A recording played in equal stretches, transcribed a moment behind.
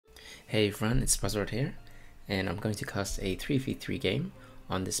Hey everyone, it's Buzzard here, and I'm going to cast a 3v3 game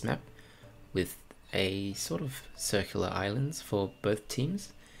on this map with a sort of circular islands for both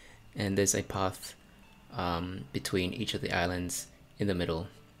teams, and there's a path between each of the islands in the middle.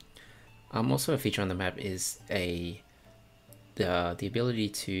 Also a feature on the map is the ability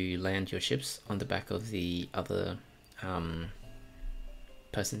to land your ships on the back of the other the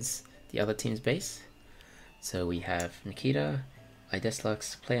other team's base. So we have Nikita,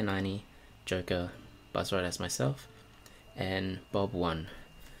 Ideslux, Player 90, Joker, Buzzard as myself, and Bob1.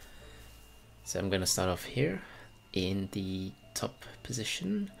 So I'm going to start off here in the top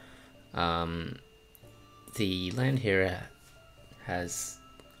position. The land here has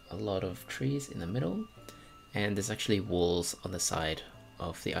a lot of trees in the middle, and there's actually walls on the side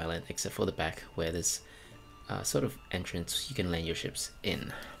of the island except for the back where there's a sort of entrance you can land your ships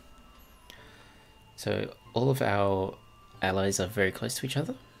in. So all of our allies are very close to each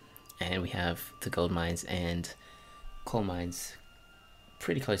other, and we have the gold mines and coal mines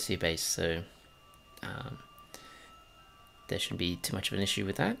pretty close to your base, so there shouldn't be too much of an issue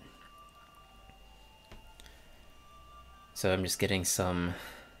with that. So I'm just getting some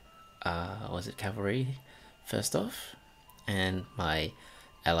cavalry first off, and my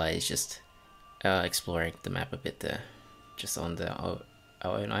ally is just exploring the map a bit there, just on our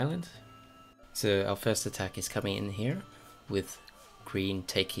own island. So our first attack is coming in here with green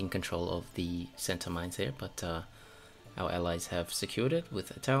taking control of the center mines here, but our allies have secured it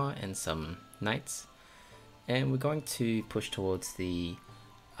with a tower and some knights, and we're going to push towards the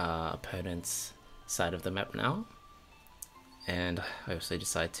opponent's side of the map now. And I also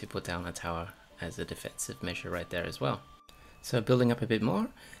decide to put down a tower as a defensive measure right there as well. So building up a bit more,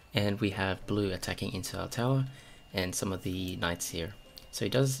 and we have blue attacking into our tower and some of the knights here. So he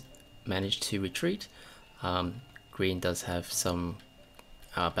does manage to retreat. Green does have some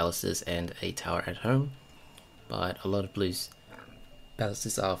ballastas and a tower at home, but a lot of blue's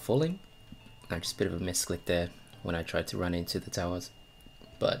ballastas are falling. Just a bit of a misclick there when I tried to run into the towers,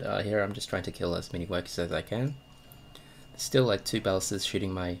 but here I'm just trying to kill as many workers as I can. There's still like 2 ballastas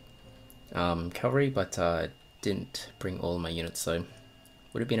shooting my cavalry, but didn't bring all my units, so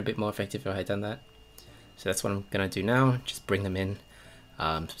would have been a bit more effective if I had done that. So that's what I'm gonna do now, just bring them in.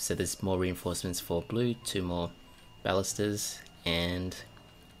 So there's more reinforcements for blue, 2 more ballastas, and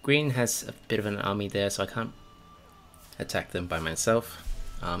green has a bit of an army there, so I can't attack them by myself.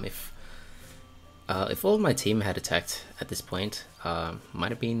 If all of my team had attacked at this point,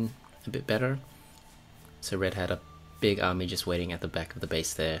 might have been a bit better. So red had a big army just waiting at the back of the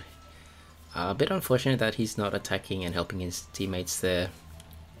base there. A bit unfortunate that he's not attacking and helping his teammates there,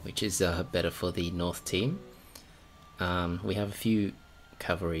 which is better for the north team. We have a few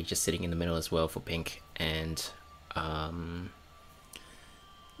cavalry just sitting in the middle as well for pink, and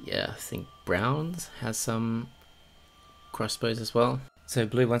yeah, I think brown has some crossbows as well. So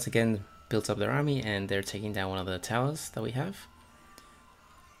blue once again built up their army, and they're taking down one of the towers that we have.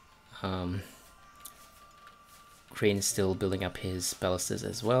 Green is still building up his ballastas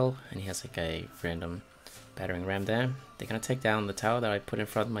as well, and he has like a random battering ram there. They're gonna take down the tower that I put in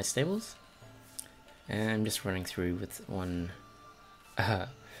front of my stables, and I'm just running through with one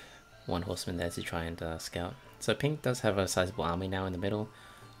horseman there to try and scout. So pink does have a sizable army now in the middle,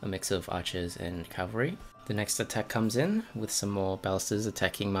 a mix of archers and cavalry. The next attack comes in with some more ballastas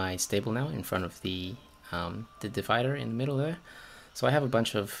attacking my stable now in front of the divider in the middle there. So I have a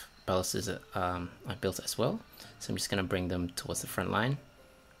bunch of ballastas that I built as well, so I'm just going to bring them towards the front line.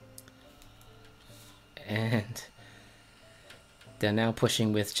 And they're now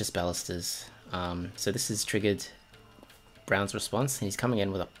pushing with just ballastas. So this has triggered Brown's response, and he's coming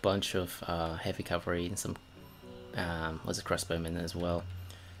in with a bunch of heavy cavalry and some crossbowmen as well.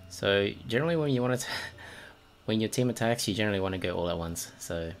 So generally when you want to when your team attacks, you generally want to go all at once,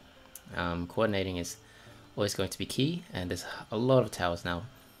 so coordinating is always going to be key. And there's a lot of towers now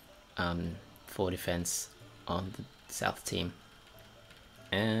for defense on the south team,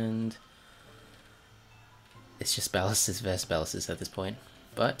 and it's just ballastas versus ballastas at this point.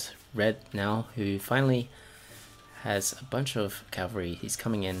 But red now, who finally has a bunch of cavalry, he's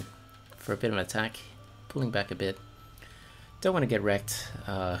coming in for a bit of an attack, pulling back a bit. Don't want to get wrecked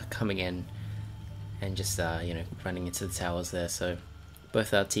coming in and just you know, running into the towers there. So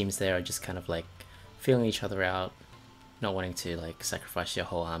both our teams there are just kind of like feeling each other out, not wanting to like sacrifice your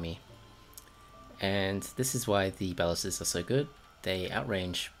whole army. And this is why the ballastas are so good. They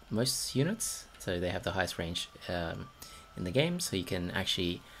outrange most units, so they have the highest range in the game, so you can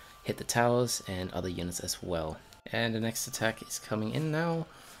actually hit the towers and other units as well. And the next attack is coming in now.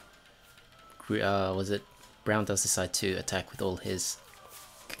 Brown does decide to attack with all his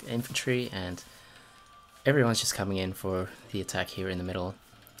infantry, and everyone's just coming in for the attack here in the middle.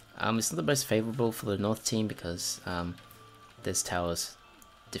 It's not the most favourable for the north team because there's towers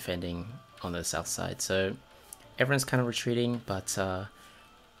defending on the south side, so everyone's kind of retreating, but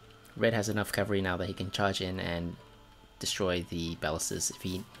Red has enough cavalry now that he can charge in and destroy the ballistas if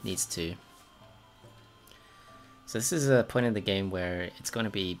he needs to. So this is a point in the game where it's going to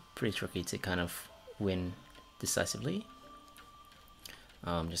be pretty tricky to kind of win decisively,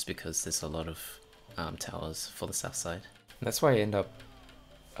 just because there's a lot of towers for the south side. And that's why I end up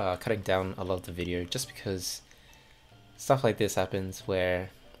cutting down a lot of the video, just because stuff like this happens where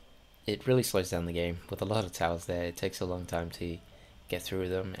it really slows down the game. With a lot of towers there, it takes a long time to get through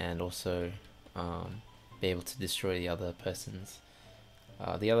them and also be able to destroy the other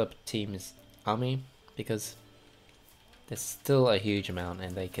the other team's army, because there's still a huge amount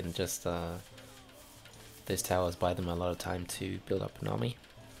and they can just those towers buy them a lot of time to build up an army.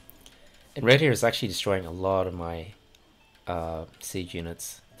 And Red here is actually destroying a lot of my siege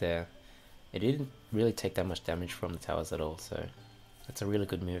units there. It didn't really take that much damage from the towers at all, so that's a really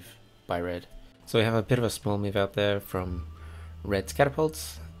good move by Red. So we have a bit of a small move out there from Red's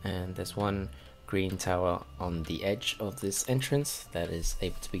catapults, and there's one green tower on the edge of this entrance that is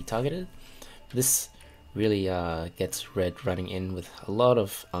able to be targeted. This really gets Red running in with a lot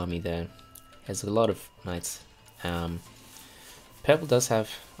of army there. Has a lot of knights. Pink does have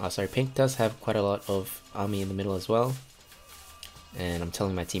quite a lot of army in the middle as well, and I'm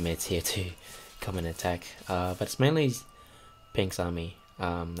telling my teammates here to come and attack, but it's mainly Pink's army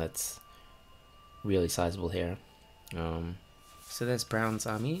that's really sizable here. So there's Brown's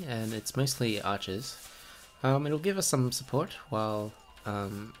army, and it's mostly archers. It'll give us some support while a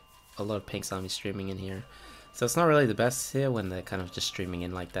lot of Pink's army streaming in here. So it's not really the best here when they're kind of just streaming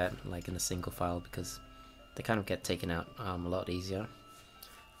in like that, like in a single file, because they kind of get taken out a lot easier.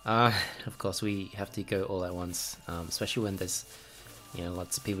 Of course, we have to go all at once, especially when there's, you know,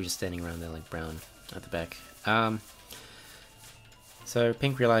 lots of people just standing around there like Brown at the back. So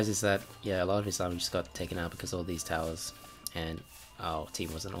Pink realizes that, yeah, a lot of his army just got taken out because of all these towers, and our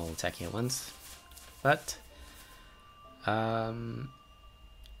team wasn't all attacking at once. But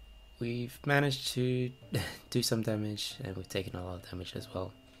we've managed to do some damage, and we've taken a lot of damage as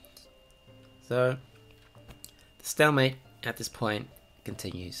well. So the stalemate at this point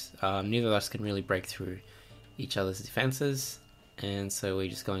continues. Neither of us can really break through each other's defenses, and so we're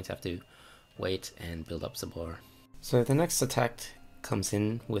just going to have to wait and build up some more. So the next attack comes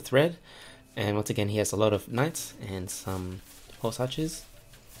in with Red, and once again he has a lot of knights and some horse archers.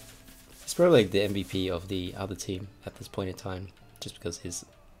 He's probably like the MVP of the other team at this point in time, just because his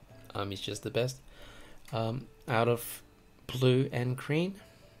army is just the best out of blue and green.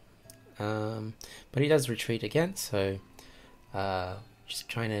 But he does retreat again, so just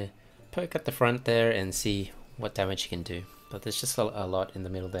trying to poke at the front there and see what damage he can do. But there's just a lot in the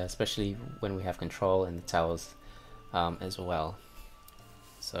middle there, especially when we have control in the towers as well.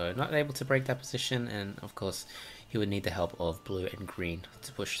 So not able to break that position, and of course he would need the help of blue and green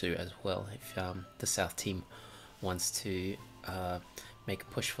to push through as well if the south team wants to make a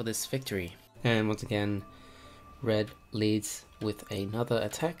push for this victory. And once again Red leads with another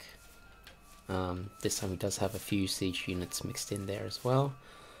attack. This time he does have a few siege units mixed in there as well,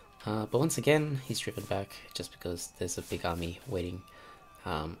 but once again he's driven back just because there's a big army waiting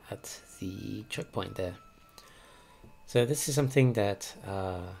at the choke point there. So this is something that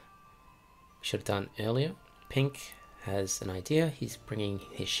we should have done earlier. Pink has an idea. He's bringing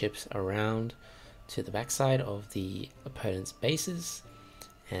his ships around to the backside of the opponent's bases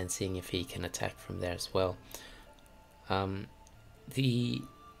and seeing if he can attack from there as well. The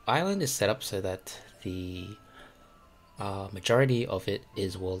island is set up so that the majority of it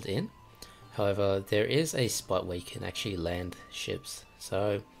is walled in. However, there is a spot where you can actually land ships.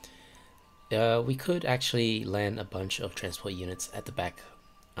 So we could actually land a bunch of transport units at the back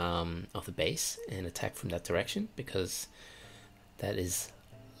of the base and attack from that direction, because that is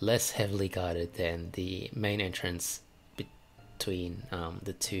less heavily guarded than the main entrance between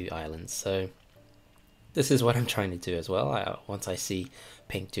the two islands. So this is what I'm trying to do as well. Once I see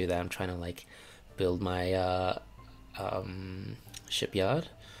Pink do that, I'm trying to like build my shipyard,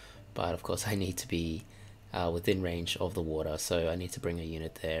 but of course I need to be within range of the water, so I need to bring a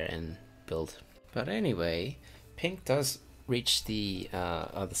unit there and build. But anyway, Pink does reach the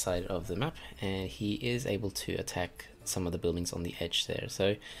other side of the map, and he is able to attack some of the buildings on the edge there.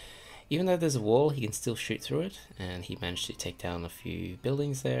 So even though there's a wall, he can still shoot through it, and he managed to take down a few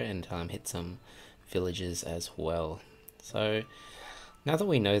buildings there and hit some villages as well. So now that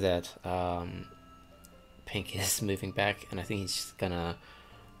we know that Pink is moving back, and I think he's just gonna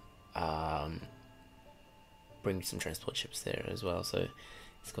bring some transport ships there as well, so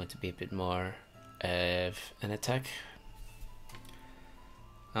it's going to be a bit more of an attack.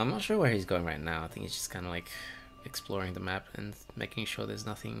 I'm not sure where he's going right now. I think he's just kind of like exploring the map and making sure there's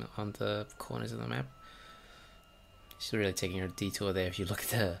nothing on the corners of the map. He's really taking a detour there. If you look at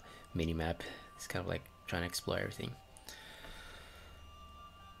the mini map, it's kind of like trying to explore everything.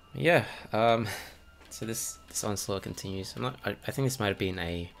 Yeah, so this onslaught continues. I think this might have been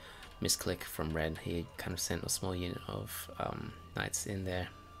a misclick from Red. He kind of sent a small unit of knights in there,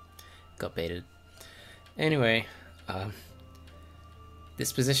 got baited. Anyway,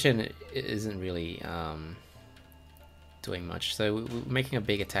 this position isn't really doing much, so we're making a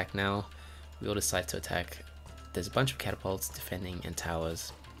big attack now. We all decide to attack. There's a bunch of catapults defending and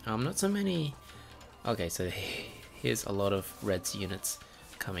towers. Not so many. Okay, so here's a lot of Red's units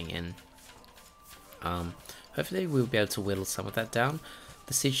coming in. Hopefully we'll be able to whittle some of that down.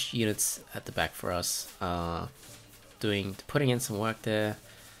 The siege units at the back for us are putting in some work there.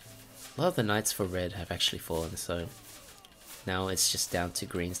 A lot of the knights for Red have actually fallen, so now it's just down to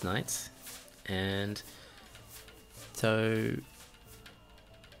Green's knights. And so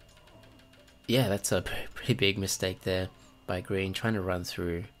yeah, that's a pretty big mistake there by Green, trying to run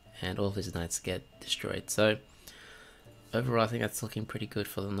through and all of his knights get destroyed. So overall I think that's looking pretty good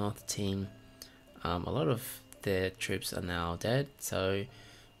for the North team. A lot of their troops are now dead, so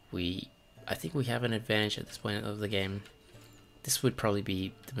I think we have an advantage at this point of the game. This would probably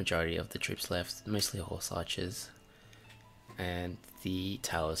be the majority of the troops left, mostly horse archers, and the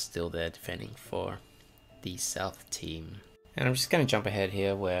towers still there defending for the South team. And I'm just going to jump ahead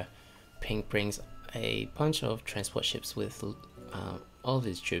here where Pink brings a bunch of transport ships with all of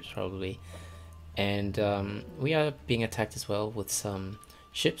his troops probably, and we are being attacked as well with some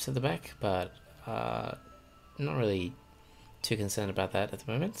ships at the back, but not really too concerned about that at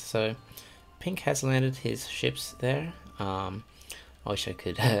the moment. So Pink has landed his ships there. I wish I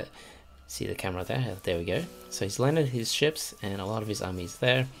could see the camera there. There we go. So he's landed his ships and a lot of his armies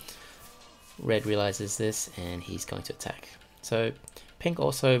there. Red realizes this and he's going to attack. So Pink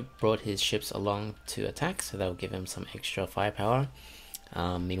also brought his ships along to attack, so that will give him some extra firepower.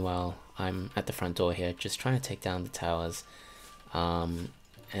 Meanwhile, I'm at the front door here just trying to take down the towers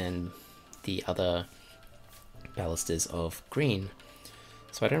and the other ballistas of Green.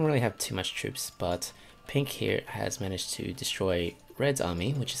 So I don't really have too much troops, but Pink here has managed to destroy Red's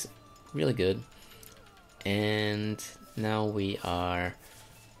army, which is really good. And now we are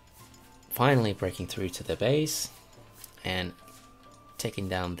finally breaking through to their base and taking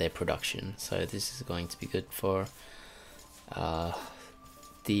down their production. So this is going to be good for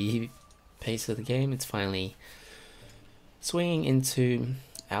the pace of the game. It's finally swinging into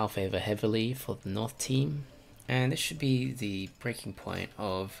our favor heavily for the North team, and this should be the breaking point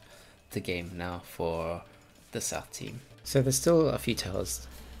of the game now for the South team. So there's still a few towers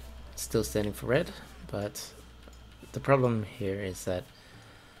still standing for Red, but the problem here is that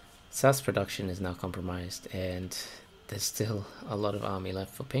South's production is now compromised and there's still a lot of army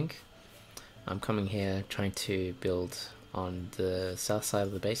left for Pink. I'm coming here trying to build on the south side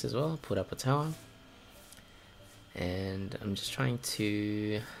of the base as well, put up a tower. And I'm just trying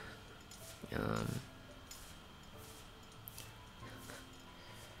to I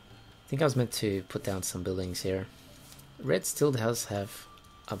think I was meant to put down some buildings here. Red still does have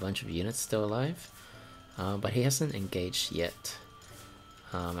a bunch of units still alive, but he hasn't engaged yet.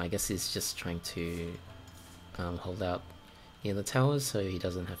 I guess he's just trying to hold out near the towers so he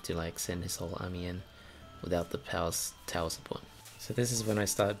doesn't have to like send his whole army in without the tower support. So this is when I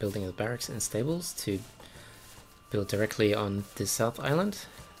start building the barracks and stables to build directly on this South Island.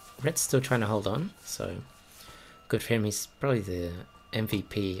 Red's still trying to hold on, so good for him. He's probably the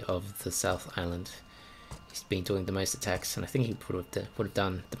MVP of the South Island. He's been doing the most attacks, and I think he would have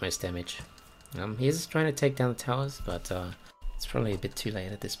done the most damage. He is trying to take down the towers, but it's probably a bit too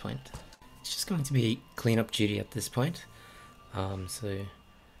late at this point. It's just going to be cleanup duty at this point. So I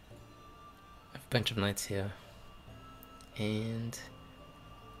have a bunch of knights here, and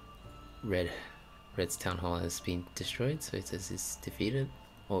Red's town hall has been destroyed, so it says he's defeated,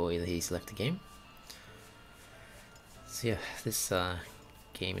 or either he's left the game. So yeah, this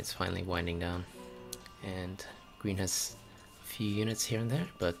game is finally winding down, and Green has a few units here and there,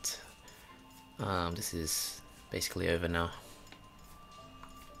 but this is basically over now.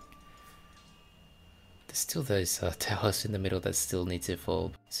 There's still those towers in the middle that still need to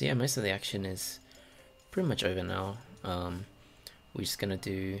fall. So yeah, most of the action is pretty much over now. We're just gonna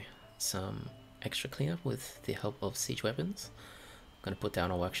do some extra cleanup with the help of siege weapons. I'm gonna put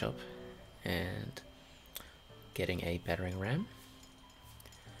down a workshop and getting a battering ram,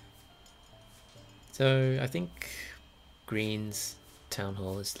 So I think Green's Town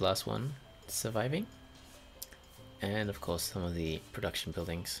Hall is the last one surviving. And of course some of the production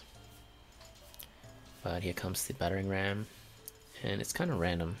buildings. But here comes the battering ram, and it's kind of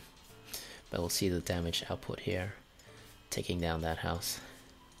random, but we'll see the damage output here, taking down that house.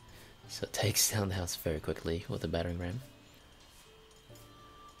 So it takes down the house very quickly with the battering ram.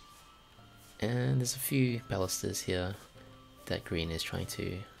 And there's a few ballistas here that Green is trying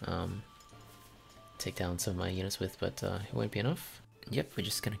to take down some of my units with, but it won't be enough. Yep, we're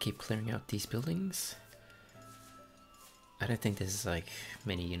just gonna keep clearing out these buildings. I don't think there's like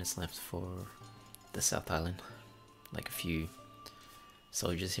many units left for the South Island, like a few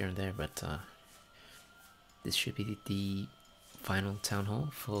soldiers here and there, but this should be the final town hall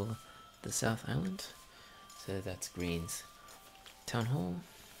for the South Island. So that's Green's town hall,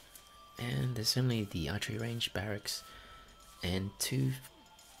 and there's only the archery range, barracks, and 2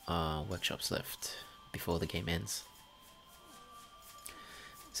 workshops left before the game ends.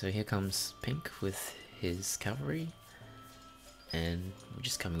 So here comes Pink with his cavalry, and we're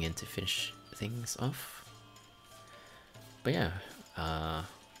just coming in to finish things off. But yeah,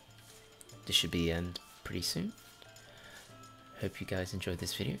 this should be the end pretty soon. Hope you guys enjoyed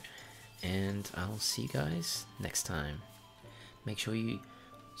this video, and I'll see you guys next time. Make sure you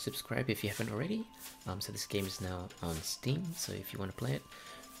subscribe if you haven't already. So this game is now on Steam, so if you want to play it,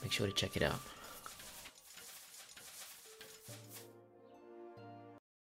 make sure to check it out.